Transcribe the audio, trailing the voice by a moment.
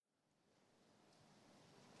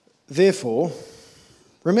Therefore,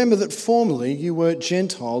 remember that formerly you were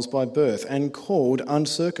Gentiles by birth and called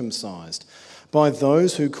uncircumcised by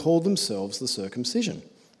those who call themselves the circumcision,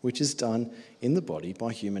 which is done in the body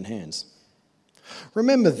by human hands.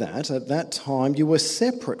 Remember that at that time you were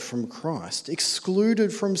separate from Christ,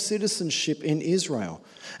 excluded from citizenship in Israel,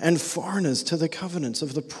 and foreigners to the covenants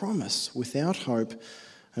of the promise, without hope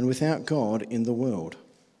and without God in the world.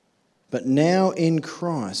 But now in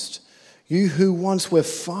Christ, you who once were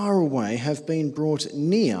far away have been brought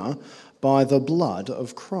near by the blood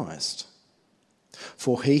of Christ.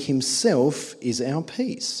 For he himself is our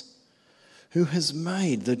peace, who has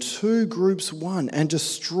made the two groups one and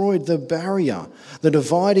destroyed the barrier, the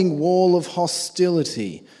dividing wall of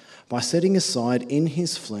hostility, by setting aside in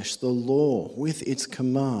his flesh the law with its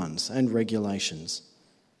commands and regulations.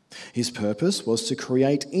 His purpose was to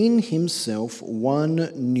create in himself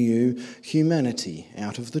one new humanity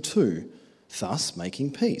out of the two, thus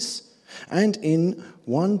making peace, and in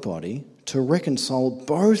one body to reconcile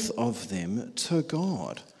both of them to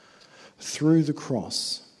God through the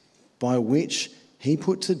cross, by which he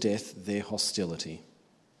put to death their hostility.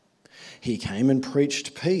 He came and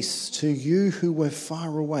preached peace to you who were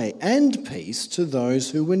far away, and peace to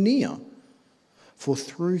those who were near. For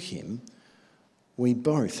through him we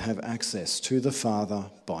both have access to the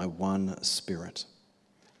Father by one Spirit.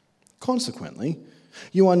 Consequently,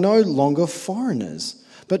 you are no longer foreigners,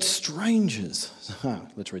 but strangers.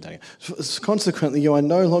 Let's read that again. Consequently, you are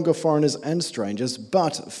no longer foreigners and strangers,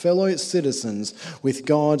 but fellow citizens with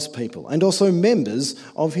God's people, and also members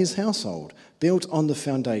of his household, built on the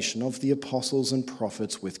foundation of the apostles and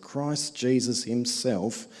prophets, with Christ Jesus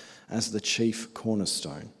himself as the chief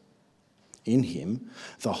cornerstone. In him,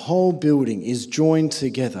 the whole building is joined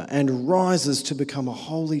together and rises to become a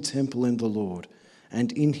holy temple in the Lord.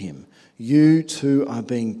 And in him, you two are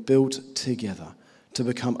being built together to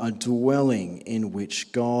become a dwelling in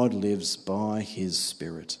which God lives by his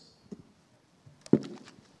Spirit.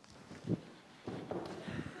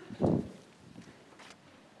 All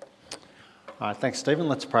right, thanks, Stephen.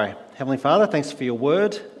 Let's pray. Heavenly Father, thanks for your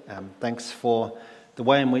word. Thanks for the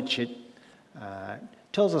way in which it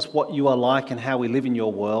tells us what you are like and how we live in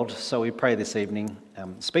your world. So we pray this evening,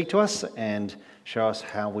 speak to us and show us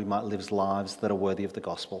how we might live lives that are worthy of the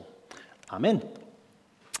gospel. Amen.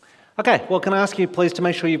 Okay, well, can I ask you please to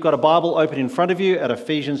make sure you've got a Bible open in front of you at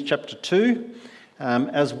Ephesians chapter 2.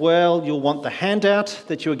 As well, you'll want the handout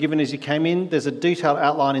that you were given as you came in. There's a detailed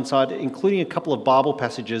outline inside, including a couple of Bible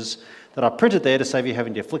passages that are printed there to save you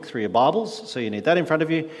having to flick through your Bibles. So you need that in front of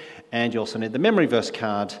you. And you also need the memory verse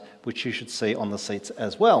card, which you should see on the seats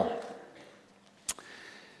as well.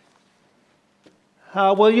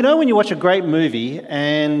 Well, you know when you watch a great movie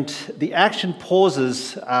and the action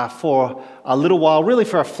pauses for a little while, really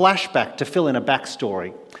for a flashback to fill in a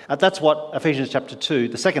backstory. That's what Ephesians chapter 2,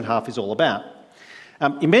 the second half, is all about.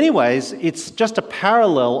 In many ways, it's just a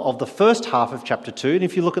parallel of the first half of chapter 2. And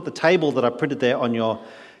if you look at the table that I printed there on your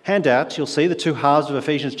handout, you'll see the two halves of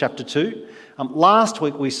Ephesians chapter 2. Last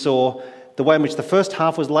week we saw the way in which the first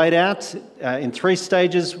half was laid out in three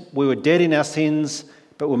stages. We were dead in our sins,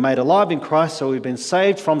 but we're made alive in Christ, so we've been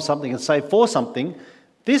saved from something and saved for something.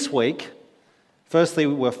 This week, firstly,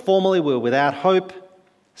 we were without hope.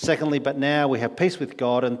 Secondly, but now we have peace with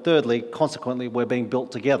God. And thirdly, consequently, we're being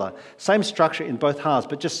built together. Same structure in both halves,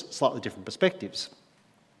 but just slightly different perspectives.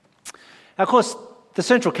 Now, of course, the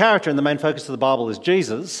central character and the main focus of the Bible is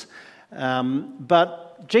Jesus,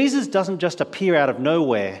 but Jesus doesn't just appear out of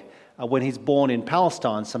nowhere when he's born in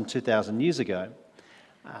Palestine some 2,000 years ago.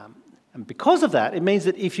 And because of that, it means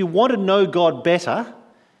that if you want to know God better,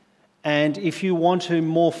 and if you want to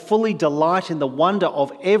more fully delight in the wonder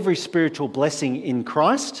of every spiritual blessing in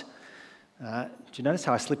Christ, do you notice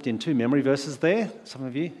how I slipped in two memory verses there? Some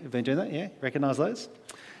of you have been doing that, yeah? Recognise those?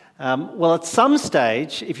 Well, at some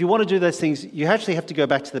stage, if you want to do those things, you actually have to go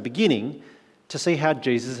back to the beginning to see how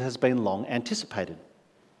Jesus has been long anticipated.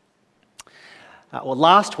 Well,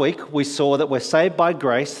 last week we saw that we're saved by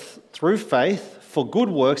grace through faith for good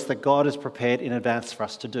works that God has prepared in advance for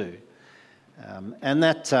us to do. And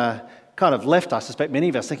that kind of left, I suspect, many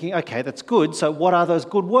of us thinking, okay, that's good, so what are those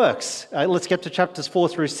good works? Let's get to chapters 4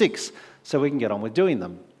 through 6 so we can get on with doing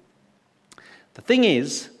them. The thing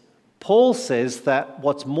is, Paul says that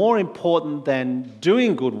what's more important than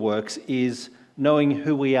doing good works is knowing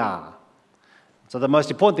who we are. So the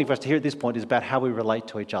most important thing for us to hear at this point is about how we relate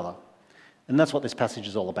to each other. And that's what this passage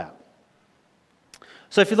is all about.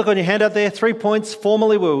 So if you look on your handout there, 3 points.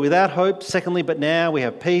 Formerly, we were without hope. Secondly, but now we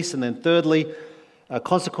have peace. And then thirdly,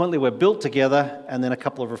 consequently, we're built together. And then a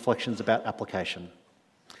couple of reflections about application.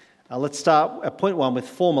 Let's start at point 1 with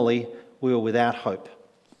formerly, we were without hope.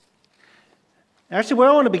 Actually, where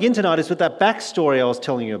I want to begin tonight is with that backstory I was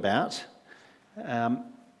telling you about.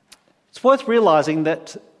 It's worth realising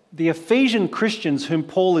that the Ephesian Christians whom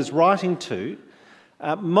Paul is writing to,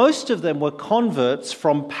 most of them were converts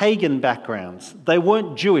from pagan backgrounds. They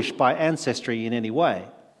weren't Jewish by ancestry in any way.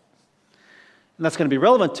 And that's going to be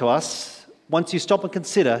relevant to us once you stop and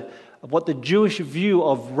consider what the Jewish view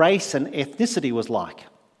of race and ethnicity was like.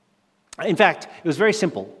 In fact, it was very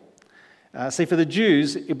simple. See, for the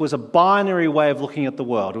Jews, it was a binary way of looking at the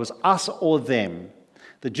world. It was us or them.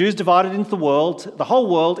 The Jews divided into the whole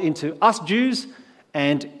world into us Jews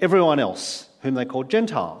and everyone else, whom they called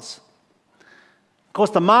Gentiles. Of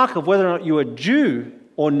course, the mark of whether or not you were Jew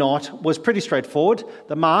or not was pretty straightforward.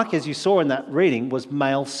 The mark, as you saw in that reading, was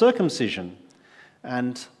male circumcision.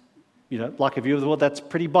 And, like a view of the world, that's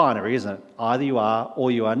pretty binary, isn't it? Either you are or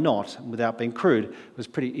you are not. And without being crude, it was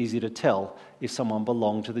pretty easy to tell if someone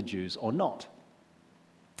belonged to the Jews or not.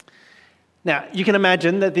 Now, you can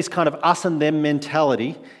imagine that this kind of us and them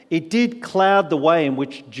mentality, it did cloud the way in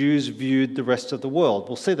which Jews viewed the rest of the world.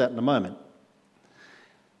 We'll see that in a moment.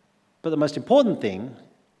 But the most important thing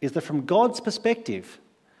is that from God's perspective,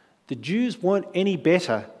 the Jews weren't any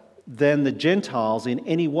better than the Gentiles in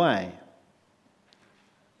any way.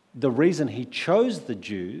 The reason he chose the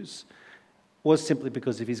Jews was simply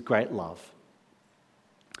because of his great love.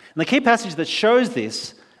 And the key passage that shows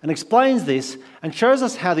this and explains this and shows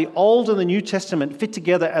us how the Old and the New Testament fit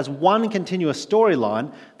together as one continuous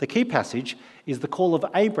storyline, the key passage is the call of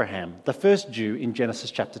Abraham, the first Jew in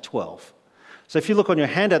Genesis chapter 12. So if you look on your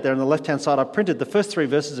handout there on the left-hand side, I've printed the first 3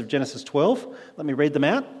 verses of Genesis 12. Let me read them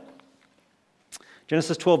out.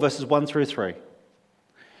 Genesis 12, verses 1 through 3.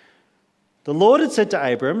 The Lord had said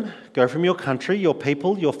to Abram, "Go from your country, your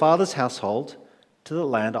people, your father's household, to the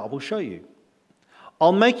land I will show you.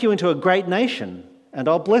 I'll make you into a great nation, and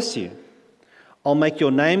I'll bless you. I'll make your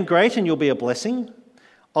name great, and you'll be a blessing.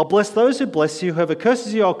 I'll bless those who bless you. Whoever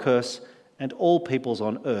curses you, I'll curse, and all peoples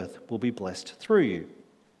on earth will be blessed through you."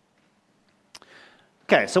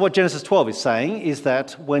 Okay, so what Genesis 12 is saying is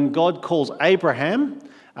that when God calls Abraham,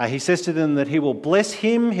 he says to them that he will bless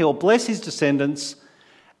him, he will bless his descendants,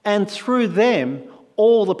 and through them,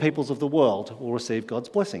 all the peoples of the world will receive God's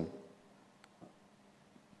blessing.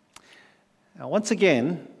 Now, once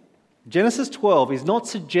again, Genesis 12 is not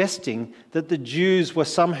suggesting that the Jews were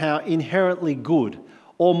somehow inherently good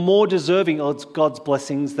or more deserving of God's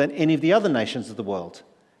blessings than any of the other nations of the world.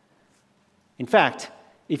 In fact,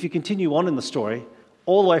 if you continue on in the story,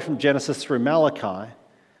 all the way from Genesis through Malachi,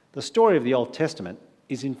 the story of the Old Testament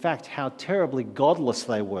is in fact how terribly godless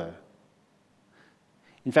they were.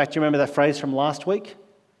 In fact, you remember that phrase from last week?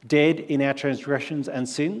 Dead in our transgressions and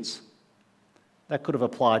sins? That could have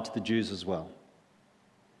applied to the Jews as well.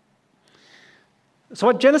 So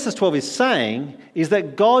what Genesis 12 is saying is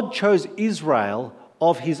that God chose Israel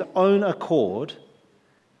of his own accord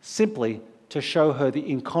simply to show her the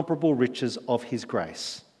incomparable riches of his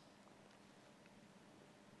grace.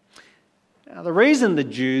 Now, the reason the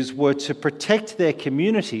Jews were to protect their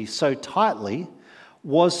community so tightly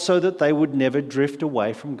was so that they would never drift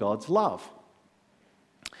away from God's love.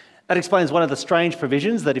 That explains one of the strange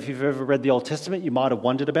provisions that if you've ever read the Old Testament, you might have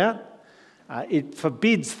wondered about. It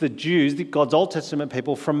forbids the Jews, God's Old Testament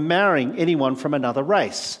people, from marrying anyone from another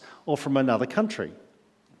race or from another country.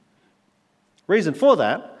 Reason for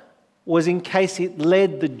that was in case it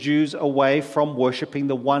led the Jews away from worshipping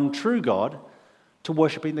the one true God to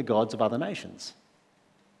worshipping the gods of other nations.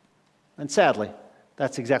 And sadly,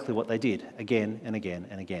 that's exactly what they did again and again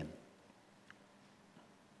and again.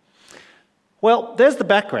 Well, there's the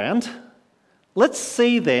background. Let's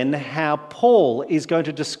see then how Paul is going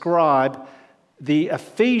to describe the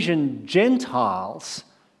Ephesian Gentiles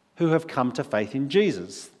who have come to faith in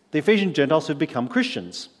Jesus. The Ephesian Gentiles who have become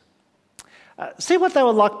Christians. See what they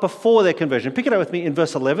were like before their conversion. Pick it up with me in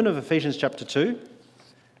verse 11 of Ephesians chapter 2.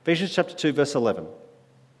 Ephesians chapter 2, verse 11.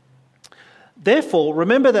 Therefore,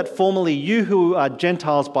 remember that formerly you who are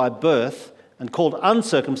Gentiles by birth and called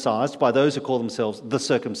uncircumcised by those who call themselves the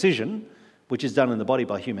circumcision, which is done in the body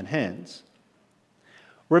by human hands.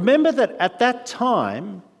 Remember that at that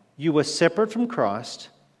time you were separate from Christ,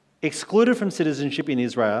 excluded from citizenship in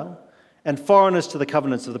Israel, and foreigners to the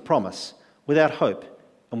covenants of the promise, without hope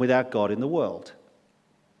and without God in the world.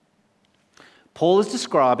 Paul is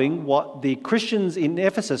describing what the Christians in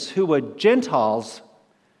Ephesus who were Gentiles,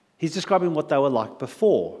 he's describing what they were like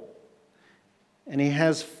before. And he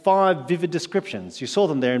has 5 vivid descriptions. You saw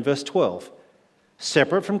them there in verse 12.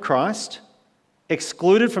 Separate from Christ,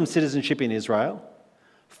 excluded from citizenship in Israel,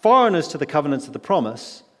 foreigners to the covenants of the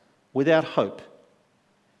promise, without hope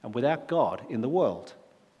and without God in the world.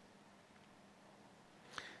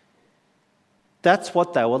 That's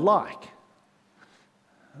what they were like.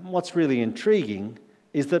 And what's really intriguing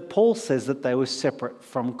is that Paul says that they were separate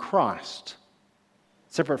from Christ.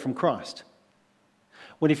 Separate from Christ.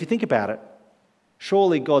 When if you think about it,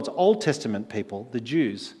 surely God's Old Testament people, the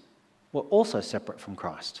Jews, were also separate from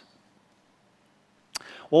Christ.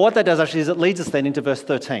 Well, what that does actually is it leads us then into verse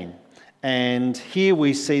 13. And here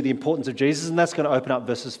we see the importance of Jesus, and that's going to open up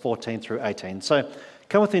verses 14 through 18. So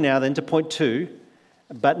come with me now then to point 2.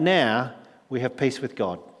 But now we have peace with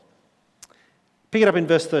God. Pick it up in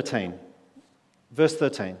verse 13. Verse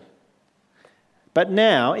 13. But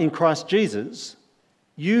now in Christ Jesus,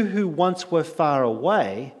 you who once were far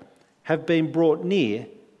away have been brought near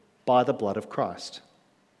by the blood of Christ.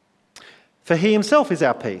 For he himself is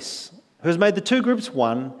our peace, who has made the two groups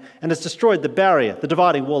one and has destroyed the barrier, the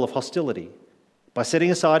dividing wall of hostility, by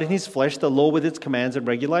setting aside in his flesh the law with its commands and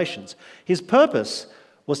regulations. His purpose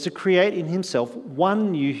was to create in himself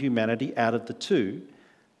one new humanity out of the two,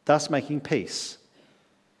 thus making peace.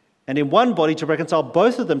 And in one body to reconcile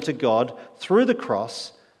both of them to God through the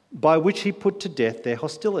cross, by which he put to death their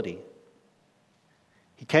hostility.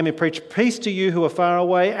 He came and preached peace to you who are far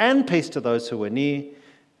away and peace to those who are near,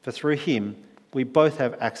 for through him we both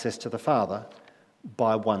have access to the Father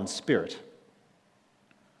by one Spirit.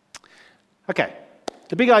 Okay,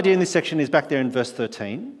 the big idea in this section is back there in verse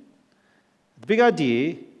 13. The big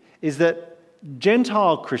idea is that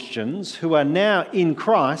Gentile Christians who are now in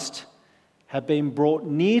Christ have been brought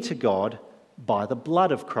near to God by the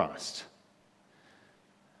blood of Christ.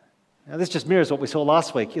 Now, this just mirrors what we saw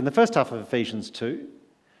last week in the first half of Ephesians 2.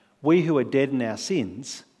 We who are dead in our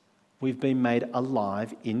sins, we've been made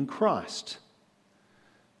alive in Christ.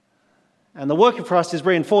 And the work of Christ is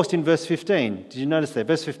reinforced in verse 15. Did you notice there?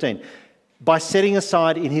 Verse 15. By setting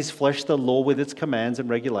aside in his flesh the law with its commands and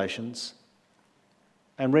regulations.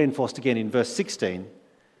 And reinforced again in verse 16.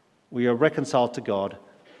 We are reconciled to God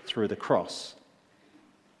through the cross.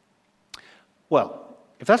 Well,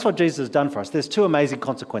 if that's what Jesus has done for us, there's two amazing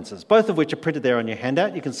consequences, both of which are printed there on your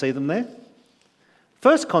handout. You can see them there.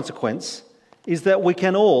 First consequence is that we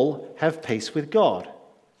can all have peace with God.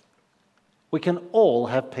 We can all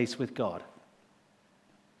have peace with God.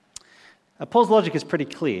 Now, Paul's logic is pretty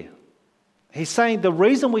clear. He's saying the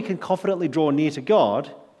reason we can confidently draw near to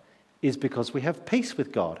God is because we have peace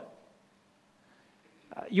with God.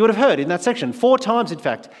 You would have heard in that section, 4 times in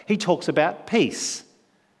fact, he talks about peace.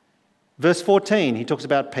 Verse 14, he talks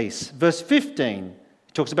about peace. Verse 15,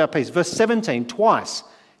 he talks about peace. Verse 17, twice,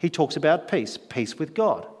 he talks about peace, peace with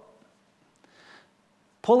God.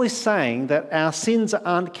 Paul is saying that our sins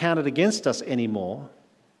aren't counted against us anymore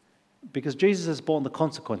because Jesus has borne the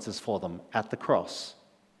consequences for them at the cross.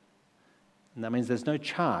 And that means there's no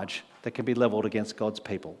charge that can be levelled against God's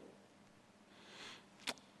people.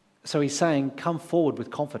 So he's saying, come forward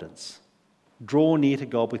with confidence. Draw near to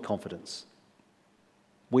God with confidence.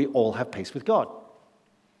 We all have peace with God.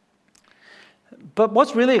 But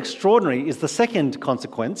what's really extraordinary is the second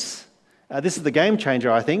consequence. This is the game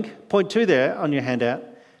changer, I think. Point 2 there on your handout.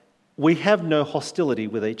 We have no hostility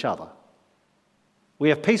with each other. We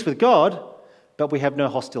have peace with God, but we have no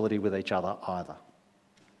hostility with each other either.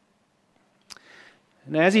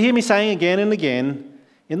 Now, as you hear me saying again and again,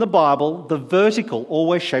 in the Bible, the vertical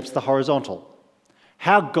always shapes the horizontal.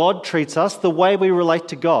 How God treats us, the way we relate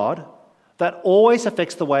to God, that always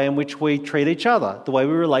affects the way in which we treat each other, the way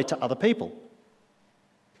we relate to other people.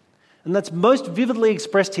 And that's most vividly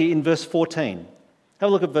expressed here in verse 14. Have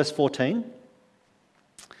a look at verse 14.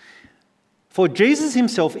 For Jesus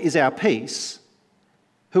himself is our peace,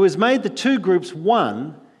 who has made the two groups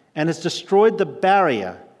one and has destroyed the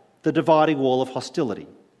barrier, the dividing wall of hostility.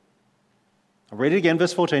 I'll read it again,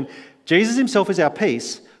 verse 14. Jesus himself is our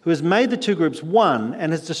peace, who has made the two groups one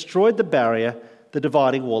and has destroyed the barrier, the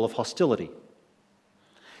dividing wall of hostility.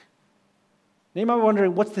 Now you might be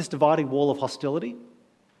wondering, what's this dividing wall of hostility?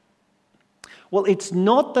 Well, it's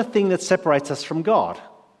not the thing that separates us from God.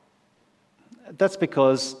 That's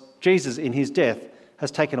because Jesus, in his death,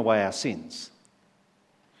 has taken away our sins.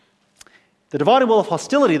 The dividing wall of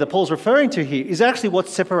hostility that Paul's referring to here is actually what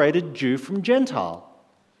separated Jew from Gentile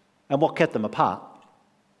and what kept them apart.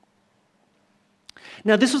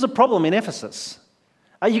 Now, this was a problem in Ephesus.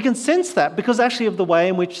 You can sense that because actually of the way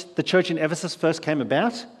in which the church in Ephesus first came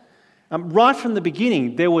about. Right from the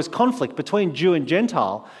beginning, there was conflict between Jew and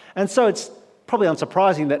Gentile, and so it's probably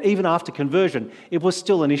unsurprising that even after conversion, it was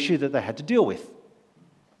still an issue that they had to deal with.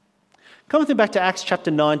 Come with me back to Acts chapter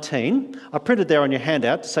 19. I printed there on your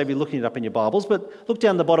handout to save you looking it up in your Bibles, but look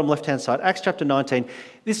down the bottom left-hand side, Acts chapter 19.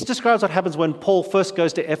 This describes what happens when Paul first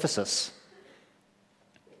goes to Ephesus.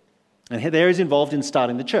 And there he's involved in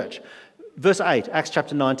starting the church. Verse 8, Acts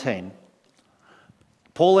chapter 19.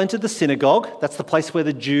 Paul entered the synagogue. That's the place where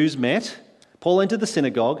the Jews met. Paul entered the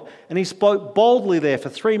synagogue and he spoke boldly there for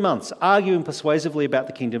 3 months, arguing persuasively about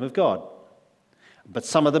the kingdom of God. But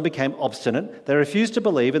some of them became obstinate. They refused to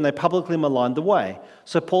believe and they publicly maligned the way.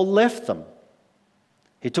 So Paul left them.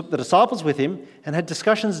 He took the disciples with him and had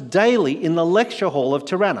discussions daily in the lecture hall of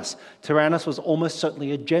Tyrannus. Tyrannus was almost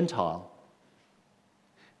certainly a Gentile.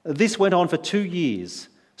 This went on for 2 years,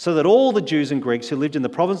 so that all the Jews and Greeks who lived in the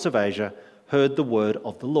province of Asia heard the word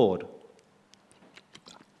of the Lord.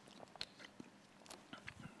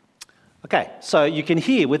 Okay, so you can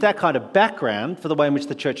hear with that kind of background for the way in which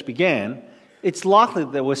the church began, it's likely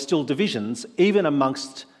that there were still divisions even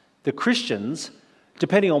amongst the Christians,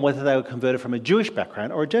 depending on whether they were converted from a Jewish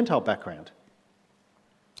background or a Gentile background.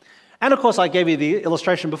 And of course, I gave you the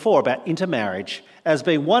illustration before about intermarriage as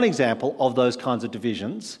being one example of those kinds of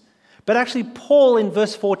divisions. But actually, Paul in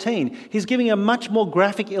verse 14, he's giving a much more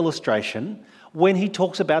graphic illustration when he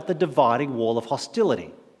talks about the dividing wall of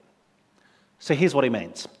hostility. So here's what he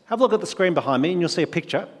means. Have a look at the screen behind me and you'll see a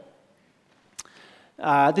picture.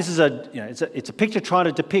 This is it's a picture trying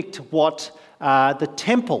to depict what the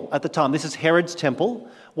temple at the time, this is Herod's temple,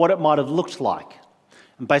 what it might have looked like.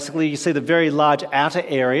 And basically you see the very large outer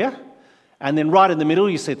area, and then right in the middle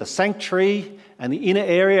you see the sanctuary and the inner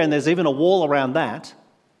area, and there's even a wall around that.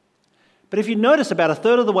 But if you notice, about a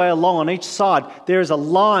third of the way along on each side, there is a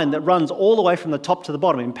line that runs all the way from the top to the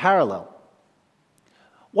bottom in parallel.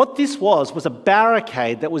 What this was a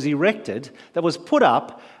barricade that was erected, that was put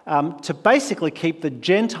up to basically keep the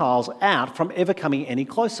Gentiles out from ever coming any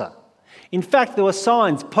closer. In fact, there were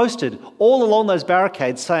signs posted all along those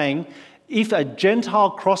barricades saying, if a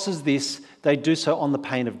Gentile crosses this, they do so on the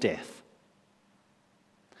pain of death.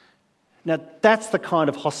 Now, that's the kind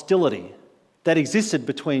of hostility that existed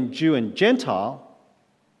between Jew and Gentile,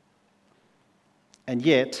 and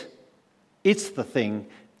yet it's the thing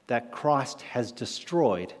that Christ has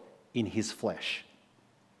destroyed in his flesh.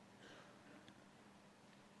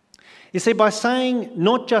 You see, by saying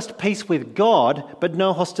not just peace with God, but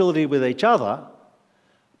no hostility with each other,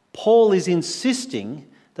 Paul is insisting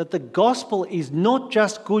that the gospel is not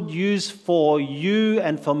just good news for you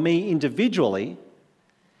and for me individually.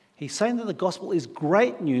 He's saying that the gospel is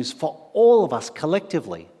great news for all of us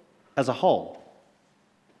collectively as a whole.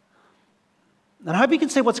 And I hope you can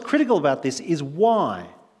see what's critical about this is why.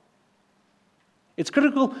 It's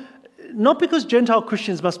critical not because Gentile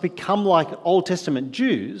Christians must become like Old Testament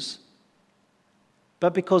Jews,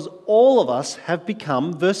 but because all of us have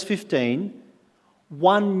become, verse 15,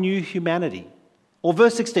 one new humanity. Or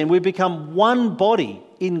verse 16, we've become one body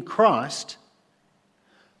in Christ,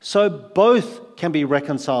 so both can be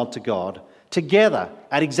reconciled to God together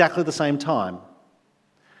at exactly the same time.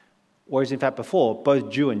 Whereas in fact before, both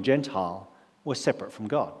Jew and Gentile were separate from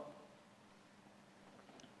God.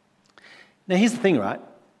 Now here's the thing, right?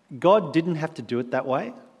 God didn't have to do it that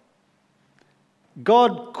way.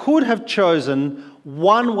 God could have chosen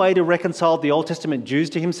one way to reconcile the Old Testament Jews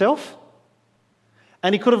to himself,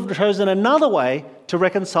 and he could have chosen another way to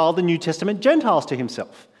reconcile the New Testament Gentiles to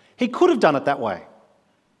himself. He could have done it that way,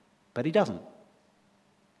 but he doesn't.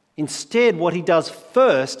 Instead, what he does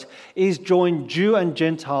first is join Jew and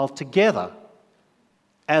Gentile together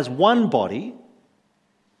as one body,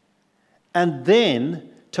 and then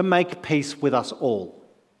to make peace with us all.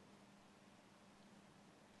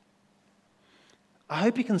 I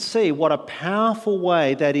hope you can see what a powerful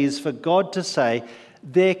way that is for God to say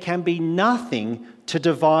there can be nothing to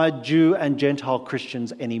divide Jew and Gentile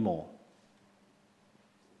Christians anymore.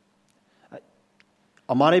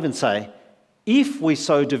 I might even say, if we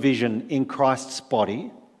sow division in Christ's body,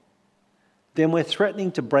 then we're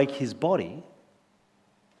threatening to break his body,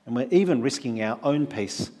 and we're even risking our own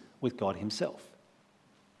peace with God himself.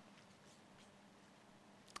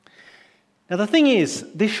 Now the thing is,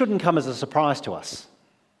 this shouldn't come as a surprise to us.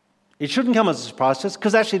 It shouldn't come as a surprise to us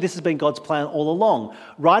because actually this has been God's plan all along,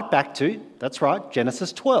 right back to, that's right,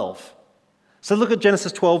 Genesis 12. So look at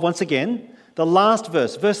Genesis 12 once again, the last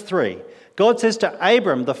verse, verse 3. God says to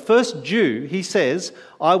Abram, the first Jew, he says,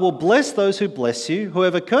 I will bless those who bless you,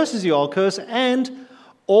 whoever curses you I'll curse, and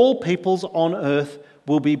all peoples on earth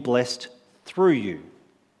will be blessed through you.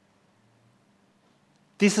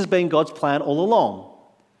 This has been God's plan all along,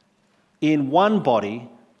 in one body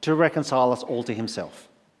to reconcile us all to himself.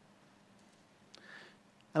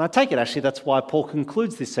 And I take it actually that's why Paul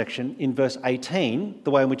concludes this section in verse 18,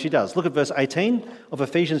 the way in which he does. Look at verse 18 of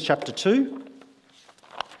Ephesians chapter 2.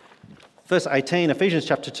 Verse 18, Ephesians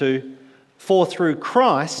chapter 2, for through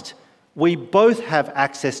Christ we both have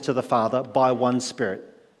access to the Father by one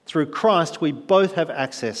Spirit. Through Christ we both have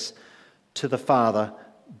access to the Father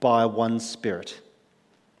by one Spirit.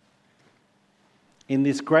 in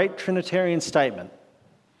this great Trinitarian statement,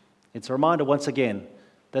 it's a reminder once again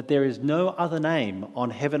that there is no other name on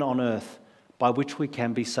heaven on earth by which we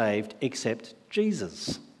can be saved except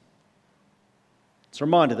Jesus. It's a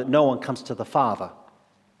reminder that no one comes to the Father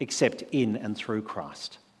except in and through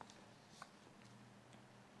Christ.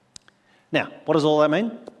 Now, what does all that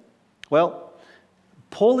mean? Well,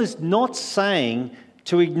 Paul is not saying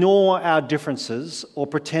to ignore our differences or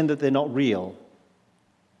pretend that they're not real.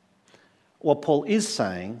 What Paul is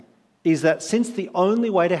saying is that since the only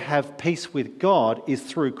way to have peace with God is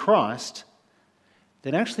through Christ,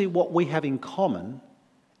 then actually what we have in common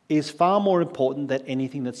is far more important than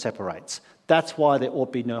anything that separates. That's why there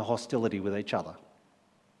ought be no hostility with each other.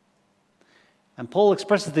 And Paul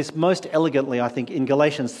expresses this most elegantly, I think, in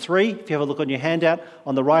Galatians 3. If you have a look on your handout,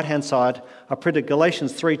 on the right-hand side, I printed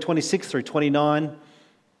Galatians 3, 26 through 29.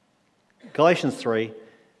 Galatians 3,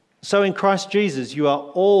 so in Christ Jesus you are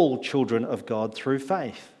all children of God through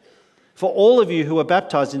faith. For all of you who are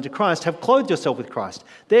baptized into Christ have clothed yourself with Christ.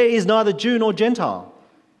 There is neither Jew nor Gentile,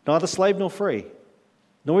 neither slave nor free,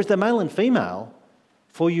 nor is there male and female,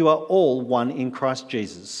 for you are all one in Christ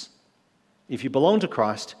Jesus. If you belong to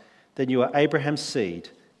Christ, then you are Abraham's seed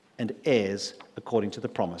and heirs according to the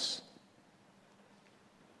promise.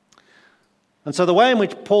 And so the way in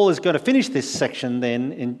which Paul is going to finish this section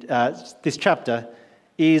then, in this chapter,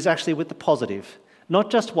 is actually with the positive.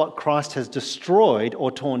 Not just what Christ has destroyed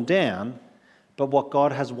or torn down, but what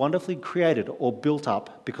God has wonderfully created or built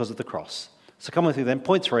up because of the cross. So come with me then.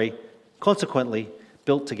 Point 3, consequently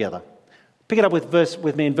built together. Pick it up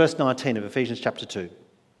with me in verse 19 of Ephesians chapter 2.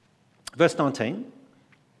 Verse 19.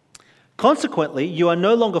 Consequently, you are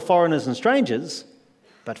no longer foreigners and strangers,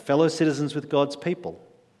 but fellow citizens with God's people,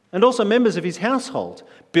 and also members of his household,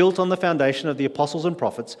 built on the foundation of the apostles and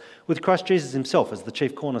prophets, with Christ Jesus himself as the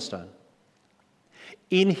chief cornerstone.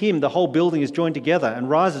 In him the whole building is joined together and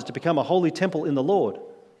rises to become a holy temple in the Lord.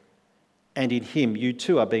 And in him you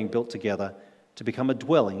too are being built together to become a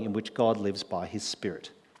dwelling in which God lives by his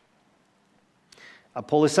Spirit.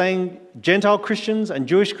 Paul is saying Gentile Christians and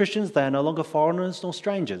Jewish Christians, they are no longer foreigners nor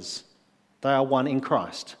strangers. They are one in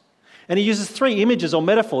Christ. And he uses 3 images or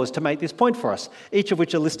metaphors to make this point for us, each of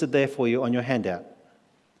which are listed there for you on your handout.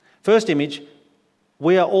 First image,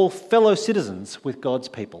 we are all fellow citizens with God's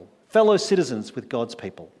people. Fellow citizens with God's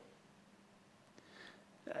people.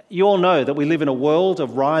 You all know that we live in a world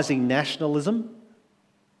of rising nationalism.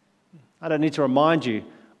 I don't need to remind you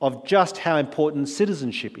of just how important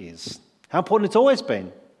citizenship is, how important it's always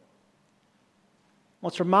been.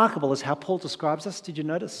 What's remarkable is how Paul describes us. Did you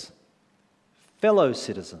notice? Fellow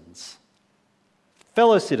citizens.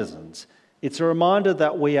 Fellow citizens. It's a reminder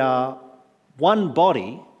that we are one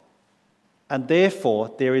body and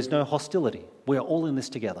therefore there is no hostility. We are all in this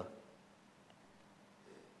together.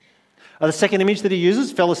 The second image that he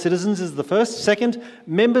uses, fellow citizens, is the first. Second,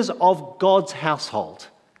 members of God's household.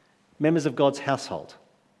 Members of God's household.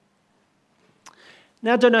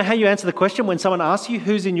 Now, I don't know how you answer the question when someone asks you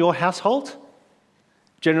who's in your household.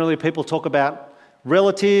 Generally, people talk about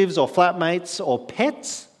relatives or flatmates or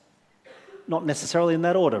pets. Not necessarily in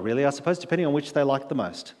that order, really, I suppose, depending on which they like the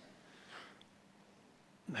most.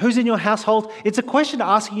 Who's in your household? It's a question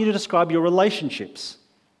asking you to describe your relationships.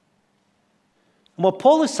 And what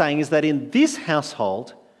Paul is saying is that in this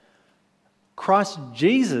household, Christ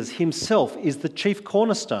Jesus himself is the chief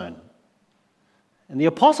cornerstone. And the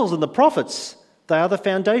apostles and the prophets, they are the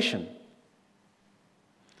foundation.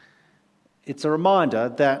 It's a reminder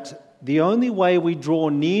that the only way we draw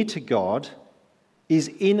near to God is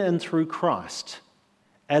in and through Christ,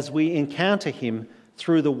 as we encounter him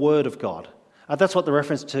through the Word of God. That's what the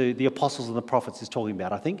reference to the apostles and the prophets is talking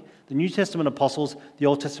about, I think. The New Testament apostles, the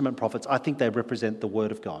Old Testament prophets, I think they represent the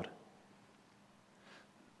Word of God.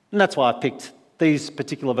 And that's why I picked these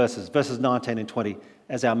particular verses, verses 19 and 20,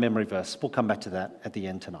 as our memory verse. We'll come back to that at the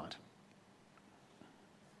end tonight.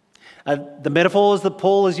 The metaphors that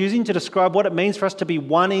Paul is using to describe what it means for us to be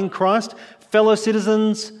one in Christ, fellow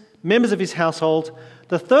citizens, members of his household.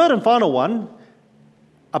 The third and final one,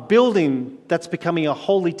 a building that's becoming a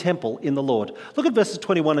holy temple in the Lord. Look at verses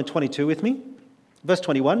 21 and 22 with me. Verse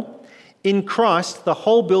 21, in Christ the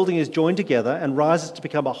whole building is joined together and rises to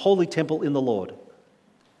become a holy temple in the Lord.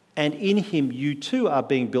 And in him you too are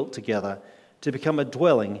being built together to become a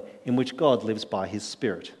dwelling in which God lives by his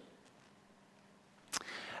Spirit.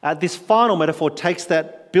 This final metaphor takes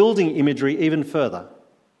that building imagery even further.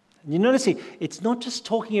 You notice here, it's not just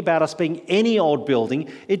talking about us being any old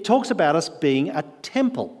building, it talks about us being a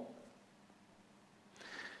temple.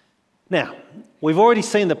 Now, we've already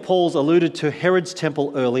seen that Paul's alluded to Herod's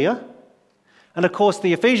temple earlier, And of course,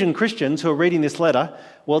 the Ephesian Christians who are reading this letter,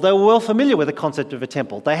 well, they were well familiar with the concept of a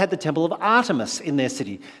temple. They had the temple of Artemis in their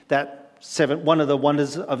city, one of the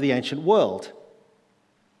wonders of the ancient world.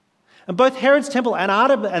 And both Herod's temple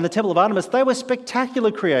and the temple of Artemis, they were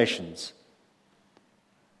spectacular creations.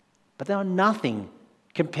 But they are nothing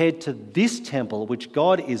compared to this temple which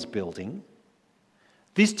God is building,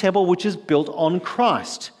 this temple which is built on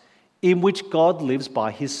Christ, in which God lives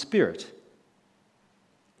by his Spirit.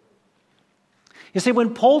 You see,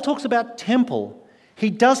 when Paul talks about temple, he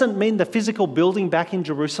doesn't mean the physical building back in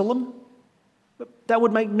Jerusalem. That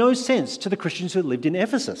would make no sense to the Christians who lived in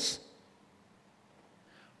Ephesus.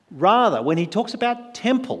 Rather, when he talks about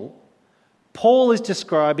temple, Paul is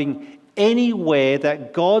describing anywhere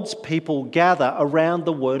that God's people gather around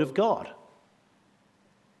the Word of God.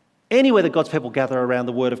 Anywhere that God's people gather around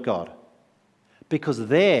the Word of God. Because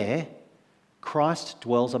there, Christ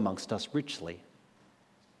dwells amongst us richly.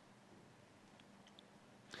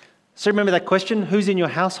 So remember that question, who's in your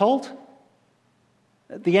household?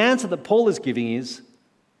 The answer that Paul is giving is,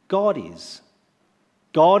 God is.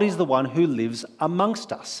 God is the one who lives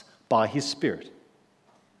amongst us by his Spirit.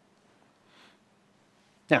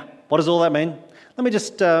 Now, what does all that mean? Let me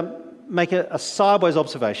just make a sideways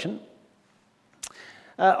observation.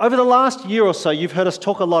 Over the last year or so, you've heard us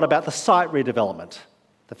talk a lot about the site redevelopment.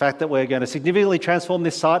 The fact that we're going to significantly transform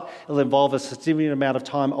this site. It'll involve a significant amount of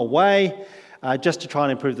time away just to try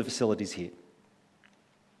and improve the facilities here.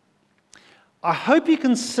 I hope you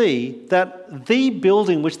can see that the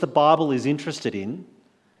building which the Bible is interested in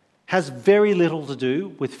has very little to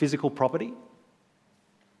do with physical property.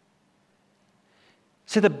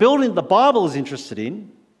 See, the building the Bible is interested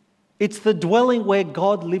in, it's the dwelling where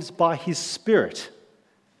God lives by his Spirit,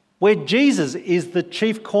 where Jesus is the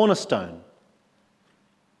chief cornerstone.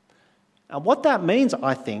 And what that means,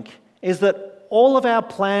 I think, is that all of our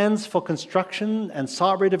plans for construction and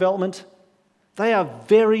site redevelopment, they are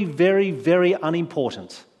very, very, very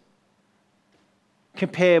unimportant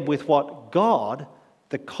compared with what God,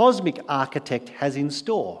 the cosmic architect, has in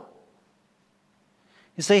store.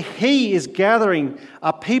 You see, he is gathering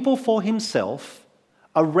a people for himself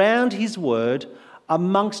around his word,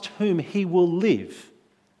 amongst whom he will live,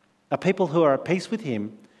 a people who are at peace with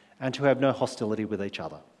him and who have no hostility with each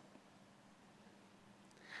other.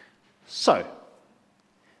 So,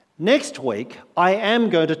 next week, I am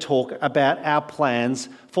going to talk about our plans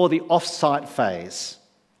for the off-site phase.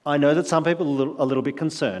 I know that some people are a little bit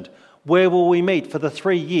concerned. Where will we meet for the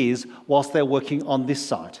 3 years whilst they're working on this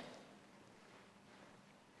site?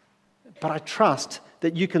 But I trust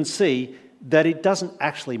that you can see that it doesn't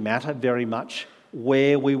actually matter very much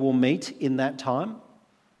where we will meet in that time.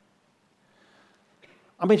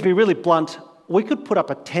 I mean, to be really blunt, we could put up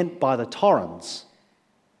a tent by the Torrens,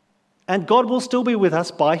 and God will still be with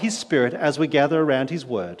us by his Spirit as we gather around his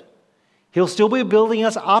word. He'll still be building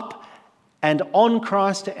us up and on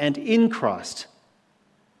Christ and in Christ.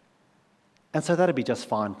 And so that'd be just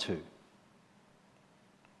fine too.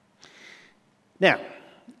 Now,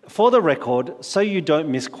 for the record, so you don't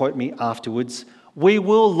misquote me afterwards, we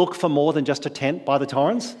will look for more than just a tent by the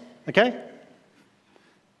Torrens, okay?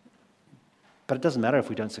 But it doesn't matter if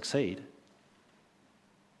we don't succeed.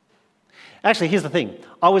 Actually, here's the thing.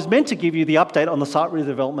 I was meant to give you the update on the site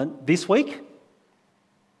redevelopment this week,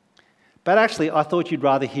 but actually I thought you'd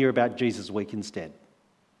rather hear about Jesus Week instead.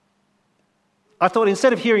 I thought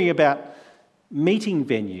instead of hearing about meeting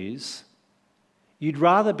venues, you'd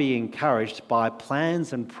rather be encouraged by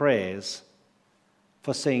plans and prayers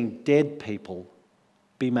for seeing dead people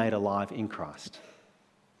be made alive in Christ.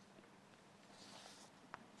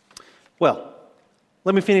 Well,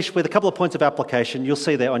 let me finish with a couple of points of application. You'll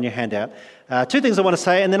see there on your handout. Two things I want to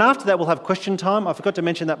say, and then after that we'll have question time. I forgot to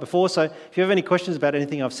mention that before, so if you have any questions about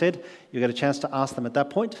anything I've said, you'll get a chance to ask them at that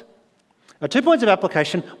point. 2 points of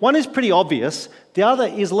application. One is pretty obvious. The other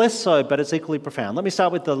is less so, but it's equally profound. Let me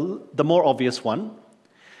start with the more obvious one.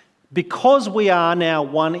 Because we are now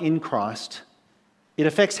one in Christ, it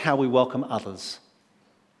affects how we welcome others.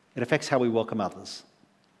 It affects how we welcome others.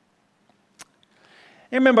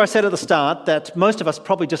 And remember I said at the start that most of us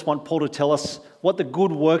probably just want Paul to tell us what the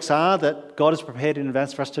good works are that God has prepared in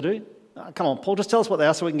advance for us to do. Come on, Paul, just tell us what they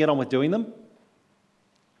are so we can get on with doing them.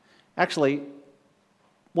 Actually,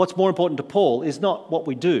 what's more important to Paul is not what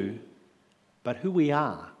we do, but who we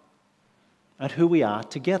are and who we are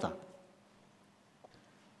together.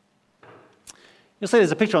 You'll see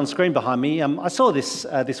there's a picture on screen behind me. I saw this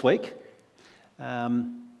this week.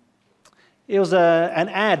 It was an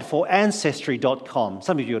ad for Ancestry.com.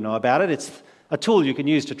 Some of you know about it. It's a tool you can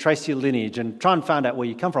use to trace your lineage and try and find out where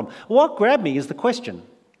you come from. What grabbed me is the question,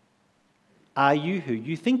 are you who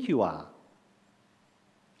you think you are?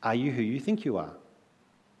 Are you who you think you are?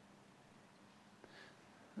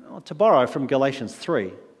 Well, to borrow from Galatians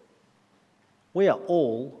 3, we are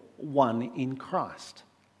all one in Christ.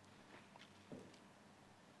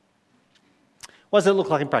 What does it look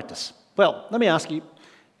like in practice? Well, let me ask you,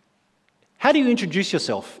 how do you introduce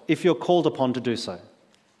yourself if you're called upon to do so?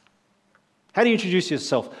 How do you introduce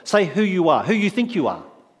yourself? Say who you are, who you think you are.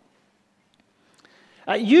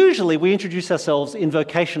 Usually we introduce ourselves in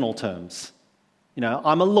vocational terms. You know,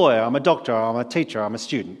 I'm a lawyer, I'm a doctor, I'm a teacher, I'm a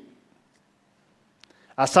student.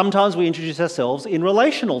 Sometimes we introduce ourselves in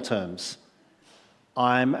relational terms.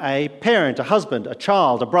 I'm a parent, a husband, a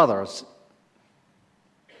child, a brother.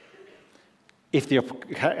 If the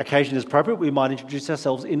occasion is appropriate, we might introduce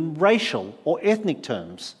ourselves in racial or ethnic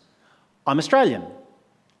terms. I'm Australian.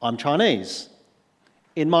 I'm Chinese.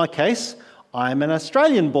 In my case, I'm an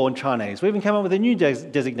Australian-born Chinese. We even came up with a new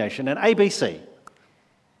designation, an ABC.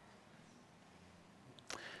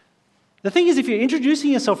 The thing is, if you're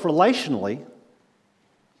introducing yourself relationally,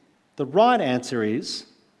 the right answer is,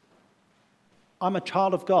 I'm a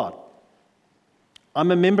child of God.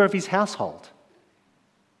 I'm a member of his household.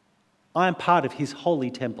 I am part of his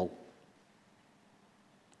holy temple.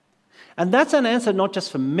 And that's an answer not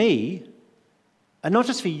just for me, and not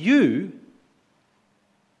just for you,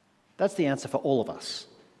 that's the answer for all of us.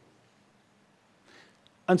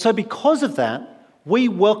 And so because of that, we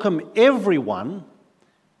welcome everyone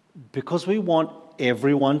because we want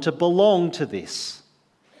everyone to belong to this.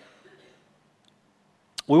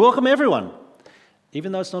 We welcome everyone,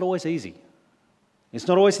 even though it's not always easy. It's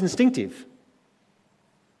not always instinctive.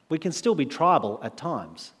 We can still be tribal at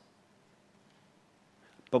times.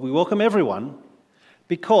 But we welcome everyone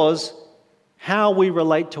because how we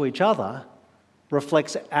relate to each other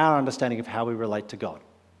reflects our understanding of how we relate to God.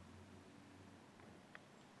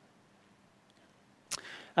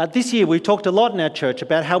 This year we've talked a lot in our church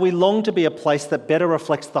about how we long to be a place that better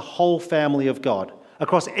reflects the whole family of God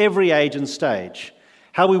across every age and stage,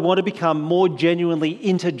 how we want to become more genuinely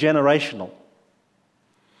intergenerational.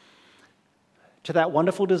 To that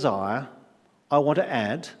wonderful desire, I want to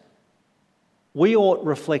add, we ought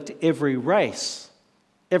reflect every race,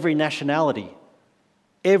 every nationality,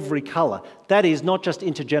 every colour. That is not just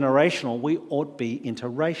intergenerational, we ought be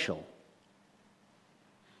interracial.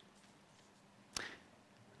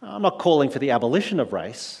 I'm not calling for the abolition of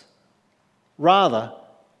race, rather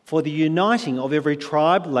for the uniting of every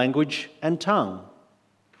tribe, language and tongue.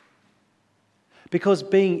 Because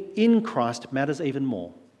being in Christ matters even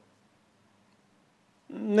more.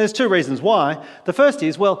 There's two reasons why. The first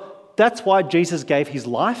is, well, that's why Jesus gave his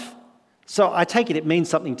life, so I take it means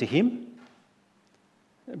something to him.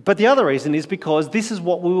 But the other reason is because this is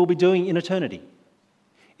what we will be doing in eternity.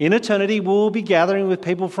 In eternity, we will be gathering with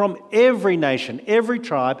people from every nation, every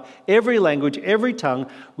tribe, every language, every tongue.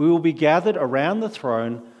 We will be gathered around the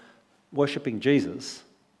throne worshipping Jesus.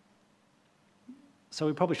 So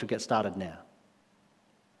we probably should get started now.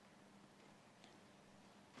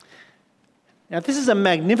 Now, if this is a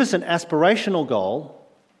magnificent aspirational goal,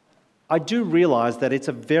 I do realise that it's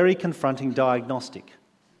a very confronting diagnostic.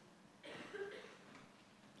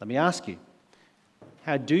 Let me ask you,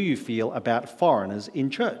 how do you feel about foreigners in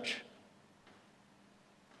church?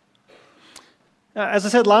 Now, as I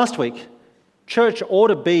said last week, church ought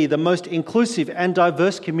to be the most inclusive and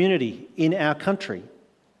diverse community in our country.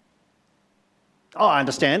 Oh, I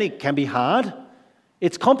understand it can be hard.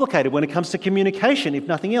 It's complicated when it comes to communication, if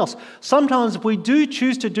nothing else. Sometimes we do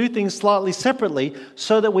choose to do things slightly separately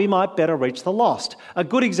so that we might better reach the lost. A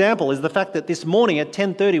good example is the fact that this morning at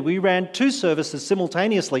 10:30 we ran two services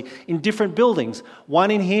simultaneously in different buildings. One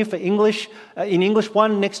in here for English,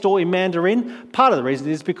 one next door in Mandarin. Part of the reason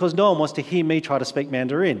is because no one wants to hear me try to speak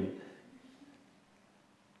Mandarin.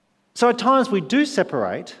 So at times we do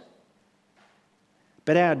separate,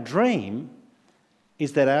 but our dream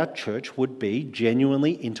is that our church would be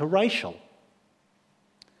genuinely interracial.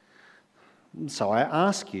 So I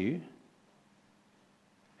ask you,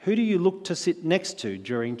 who do you look to sit next to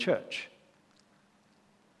during church?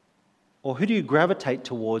 Or who do you gravitate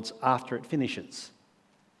towards after it finishes?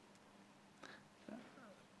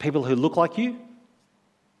 People who look like you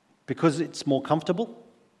because it's more comfortable?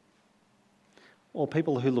 Or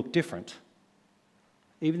people who look different,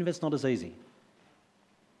 even if it's not as easy?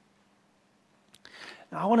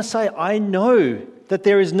 I want to say, I know that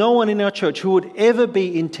there is no one in our church who would ever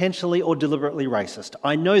be intentionally or deliberately racist.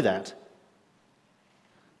 I know that.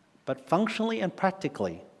 But functionally and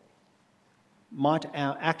practically, might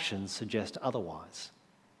our actions suggest otherwise?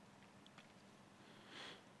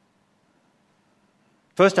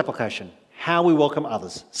 First application, how we welcome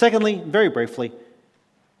others. Secondly, very briefly,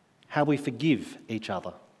 how we forgive each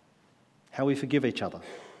other. how we forgive each other.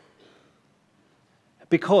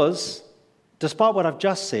 Because, despite what I've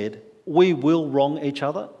just said, we will wrong each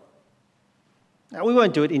other. Now, we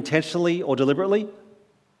won't do it intentionally or deliberately,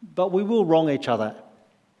 but we will wrong each other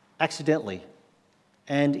accidentally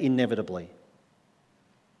and inevitably.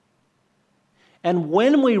 And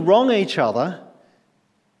when we wrong each other,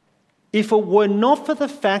 if it were not for the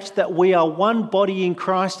fact that we are one body in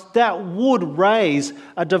Christ, that would raise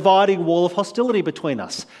a dividing wall of hostility between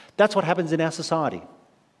us. That's what happens in our society.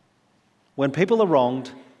 When people are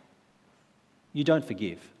wronged, you don't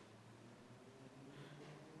forgive.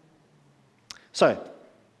 So,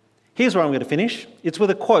 here's where I'm going to finish. It's with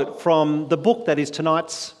a quote from the book that is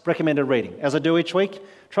tonight's recommended reading. As I do each week,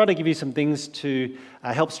 try to give you some things to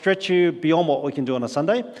help stretch you beyond what we can do on a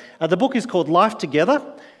Sunday. The book is called Life Together.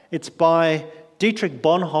 It's by Dietrich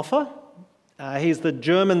Bonhoeffer. He's the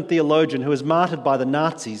German theologian who was martyred by the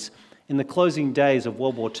Nazis in the closing days of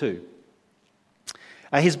World War II.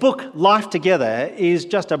 His book, Life Together, is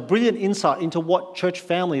just a brilliant insight into what church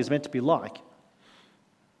family is meant to be like.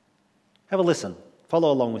 Have a listen.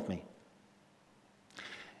 Follow along with me.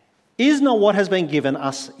 Is not what has been given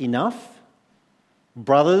us enough?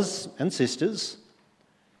 Brothers and sisters,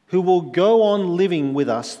 who will go on living with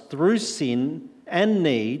us through sin and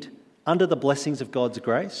need under the blessings of God's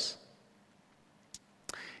grace?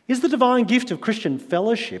 Is the divine gift of Christian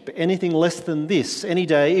fellowship anything less than this, any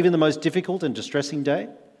day, even the most difficult and distressing day?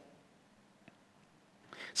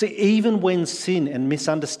 See, even when sin and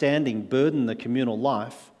misunderstanding burden the communal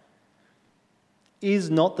life,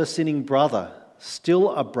 is not the sinning brother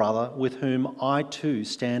still a brother with whom I too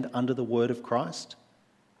stand under the word of Christ?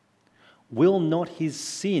 Will not his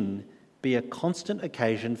sin be a constant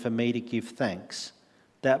occasion for me to give thanks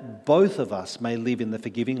that both of us may live in the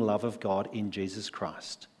forgiving love of God in Jesus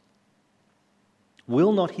Christ?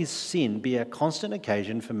 Will not his sin be a constant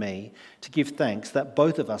occasion for me to give thanks that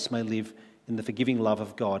both of us may live in the forgiving love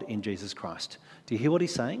of God in Jesus Christ? Do you hear what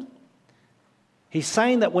he's saying? He's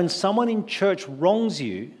saying that when someone in church wrongs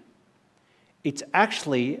you, it's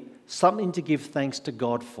actually something to give thanks to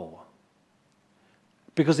God for.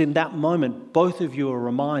 Because in that moment, both of you are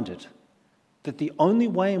reminded that the only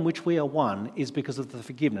way in which we are one is because of the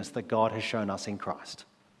forgiveness that God has shown us in Christ.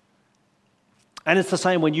 And it's the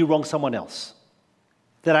same when you wrong someone else,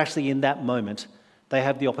 that actually in that moment, they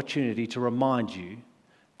have the opportunity to remind you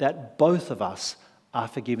that both of us are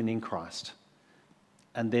forgiven in Christ,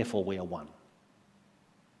 and therefore we are one.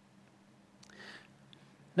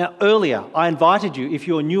 Now, earlier, I invited you, if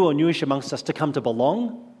you're new or newish amongst us, to come to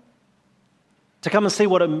belong, to come and see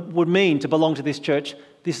what it would mean to belong to this church.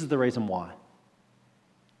 This is the reason why.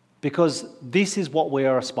 Because this is what we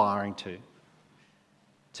are aspiring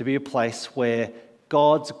to be a place where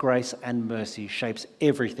God's grace and mercy shapes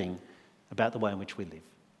everything about the way in which we live.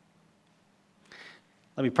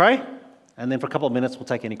 Let me pray, and then for a couple of minutes we'll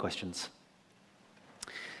take any questions.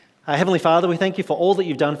 Heavenly Father, we thank you for all that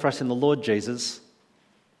you've done for us in the Lord Jesus.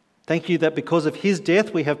 Thank you that because of his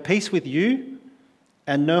death we have peace with you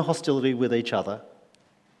and no hostility with each other.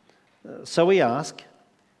 So we ask,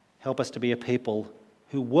 help us to be a people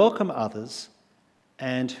who welcome others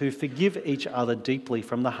and who forgive each other deeply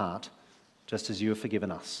from the heart, just as you have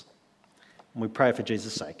forgiven us. And we pray for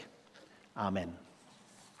Jesus' sake. Amen.